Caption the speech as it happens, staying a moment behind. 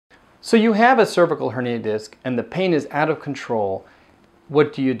So you have a cervical herniated disc and the pain is out of control.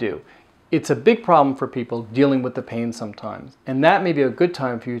 What do? It's a big problem for people dealing with the pain sometimes. And that may be a good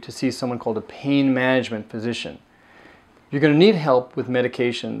time for you to see someone called a pain management physician. You're going to need help with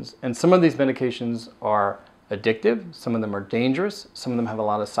medications, and some of these medications are addictive, some of them are dangerous, some of them have a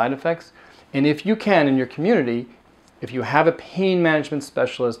lot of side effects. And if you can, in your community, if you have a pain management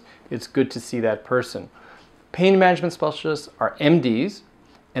specialist, it's good to see that person. Pain management specialists are MDs,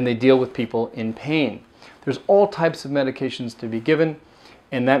 and they deal with people in pain. There's all types of medications to be given,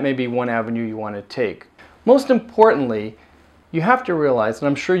 and that may be one avenue you want to take. Most importantly, you have to realize, and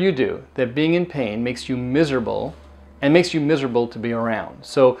I'm sure you do, that being in pain makes you miserable, and makes you miserable to be around.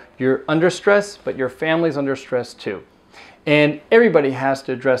 So you're under stress, but your family's under stress too. And everybody has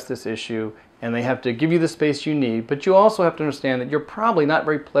to address this issue, and they have to give you the space you need, but you also have to understand that you're probably not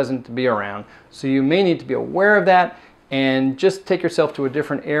very pleasant to be around. So you may need to be aware of that and just take yourself to a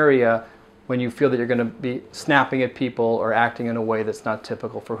different area when you feel that you're going to be snapping at people or acting in a way that's not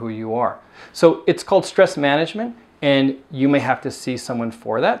typical for who you are. So it's called stress management, and you may have to see someone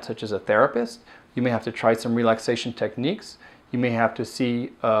for that, such as a therapist. You may have to try some relaxation techniques. You may have to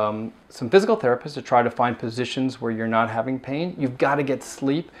see some physical therapists to try to find positions where you're not having pain. You've got to get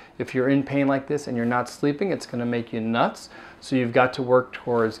sleep. If you're in pain like this and you're not sleeping, it's going to make you nuts. So you've got to work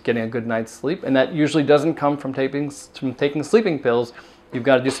towards getting a good night's sleep. And that usually doesn't come from taking sleeping pills. You've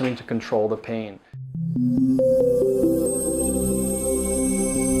got to do something to control the pain.